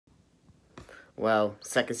Well,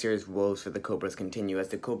 second series woes for the Cobras continue as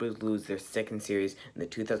the Cobras lose their second series in the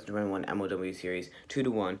 2021 MLW series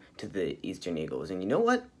 2-1 to the Eastern Eagles. And you know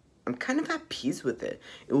what? I'm kind of at peace with it.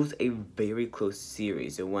 It was a very close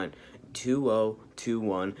series. It went 2-0,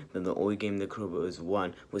 2-1, then the only game the Cobras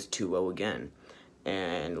won was 2-0 again.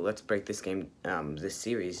 And let's break this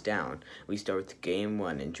series down. We start with game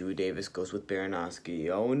 1, and Drew Davis goes with Baranowski.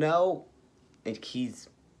 Oh no! And he's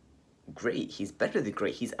great. He's better than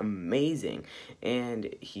great. He's amazing.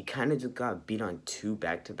 And he kind of just got beat on 2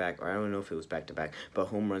 back-to-back, or I don't know if it was back-to-back, but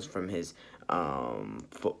home runs from his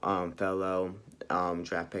fellow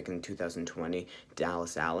draft pick in 2020,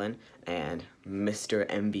 Dallas Allen, and Mr.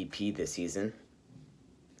 MVP this season,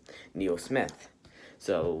 Neil Smith.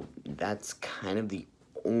 So that's kind of the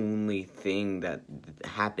only thing that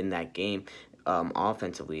happened that game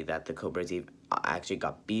offensively that the Cobras actually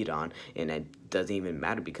got beat on, and it doesn't even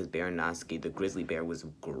matter because Baranowski, the Grizzly Bear, was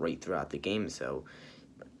great throughout the game, so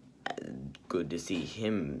good to see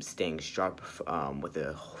him staying sharp with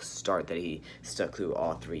a start that he stuck through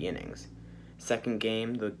all 3 innings. Second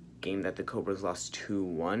game, the game that the Cobras lost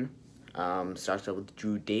 2-1, starts out with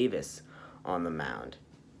Drew Davis on the mound.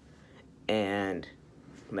 And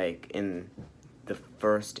like in the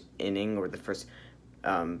first inning, or the first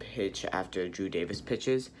pitch after Drew Davis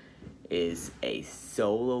pitches, is a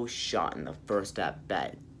solo shot in the first at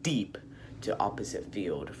bat deep to opposite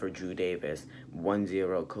field for Drew Davis.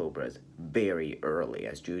 1-0 Cobras very early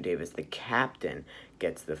as Drew Davis, the captain,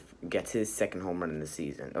 gets his second home run in the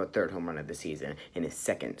season, or third home run of the season, and his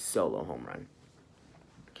second solo home run.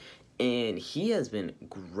 And he has been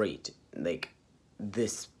great, like,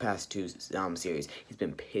 this past 2 series. He's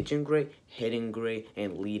been pitching great, hitting great,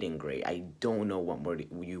 and leading great. I don't know what more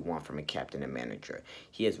you want from a captain and manager.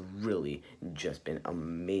 He has really just been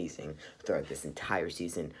amazing throughout this entire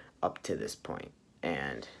season up to this point.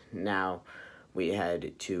 And now we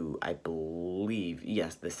head to, I believe,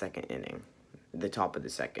 yes, the second inning, the top of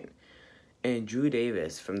the second. And Drew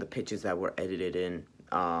Davis, from the pitches that were edited in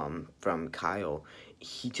from Kyle,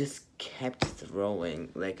 he just kept throwing.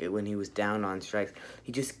 Like, when he was down on strikes,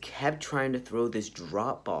 he just kept trying to throw this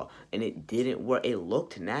drop ball, and it didn't work. It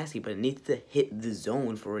looked nasty, but it needs to hit the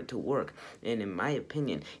zone for it to work. And in my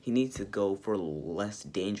opinion, he needs to go for a less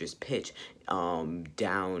dangerous pitch,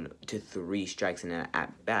 down to 3 strikes in an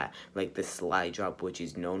at-bat, like the slide drop, which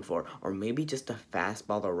he's known for, or maybe just a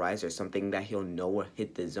fastball or riser, something that he'll know will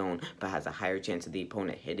hit the zone, but has a higher chance of the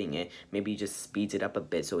opponent hitting it. Maybe he just speeds it up a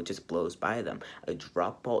bit so it just blows by them. A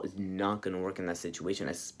drop ball is not going to work in that situation,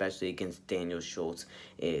 especially against Dan Schultz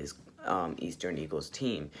Eastern Eagles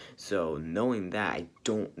team. So knowing that, I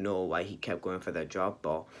don't know why he kept going for that drop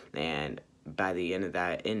ball, and by the end of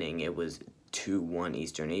that inning, it was 2-1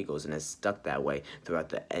 Eastern Eagles, and it stuck that way throughout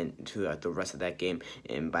the rest of that game,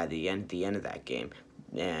 and by the end of that game.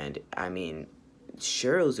 And I mean,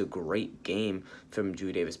 sure, it was a great game from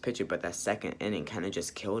Drew Davis pitching, but that second inning kind of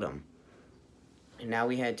just killed him. And now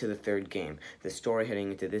we head to the third game. The story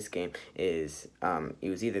heading into this game is it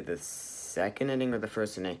was either the second inning or the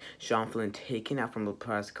first inning. Sean Flynn taken out from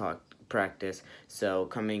the practice. So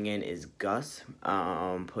coming in is Gus,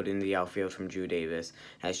 put in the outfield from Drew Davis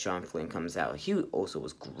as Sean Flynn comes out. He also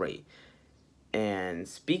was great. And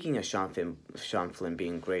speaking of Sean Flynn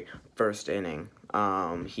being great, first inning,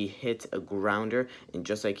 he hits a grounder, and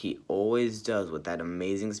just like he always does with that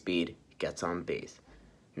amazing speed, gets on base.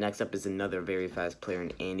 Next up is another very fast player,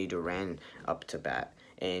 Andy Duran, up to bat,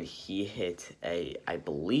 and he hit a, I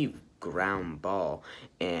believe, ground ball,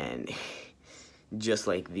 and just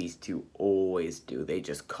like these two always do, they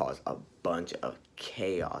just cause a bunch of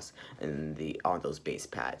chaos on those base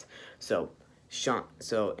pads. So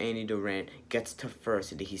Andy Duran gets to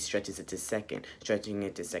first, and he stretches it to second,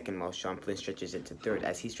 while Sean Flynn stretches it to third.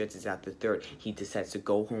 As he stretches out to third, he decides to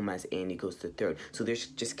go home as Andy goes to third. So they're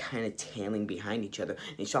just kind of tailing behind each other,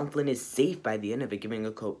 and Sean Flynn is safe by the end of it, giving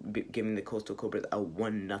the Coastal Cobras a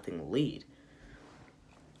 1-0 lead.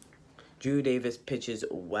 Drew Davis pitches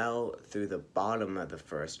well through the bottom of the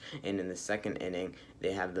first, and in the second inning,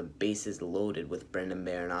 they have the bases loaded with Brendan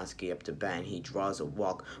Baranowski up to bat, and he draws a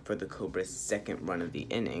walk for the Cobras' second run of the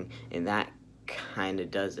inning, and that kind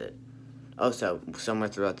of does it. Also, somewhere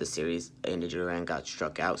throughout the series, Andy Duran got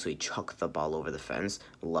struck out, so he chucked the ball over the fence.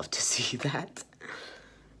 Love to see that.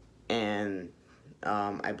 And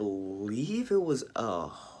I believe it was a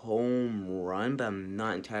home run, but I'm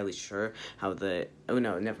not entirely sure how oh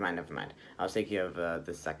no, never mind. I was thinking of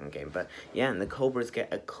the second game, but yeah, and the Cobras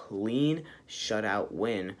get a clean shutout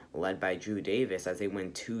win led by Drew Davis as they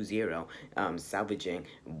win 2-0, salvaging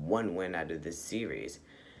 1 win out of this series.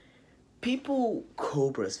 People,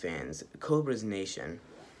 Cobras fans, Cobras Nation,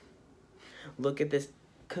 look at this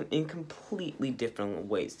in completely different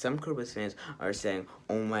ways. Some Cobras fans are saying,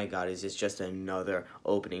 oh my god, is this just another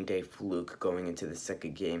opening day fluke going into the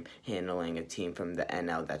second game, handling a team from the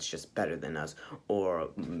NL that's just better than us?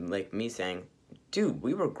 Or like me saying, dude,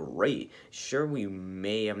 we were great. Sure, we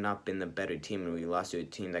may have not been the better team and we lost to a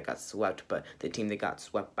team that got swept, but the team that got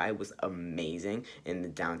swept by was amazing in the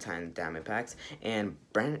downtown Diamondbacks. And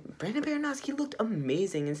Brandon Baranowski looked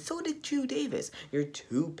amazing, and so did Drew Davis. Your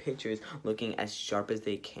two pitchers looking as sharp as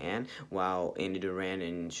they can, while Andy Duran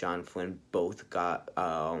and Sean Flynn both got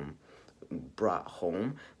brought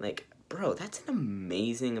home. Like, bro, that's an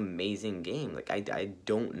amazing game. Like, I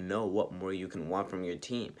don't know what more you can want from your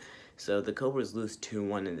team. So the Cobras lose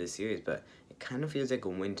 2-1 in this series, but it kind of feels like a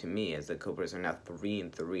win to me, as the Cobras are now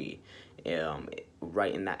 3-3,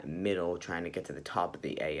 right in that middle, trying to get to the top of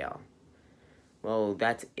the AL. Well,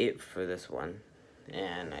 that's it for this one,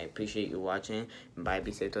 and I appreciate you watching. Bye,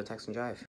 be safe, don't text and drive.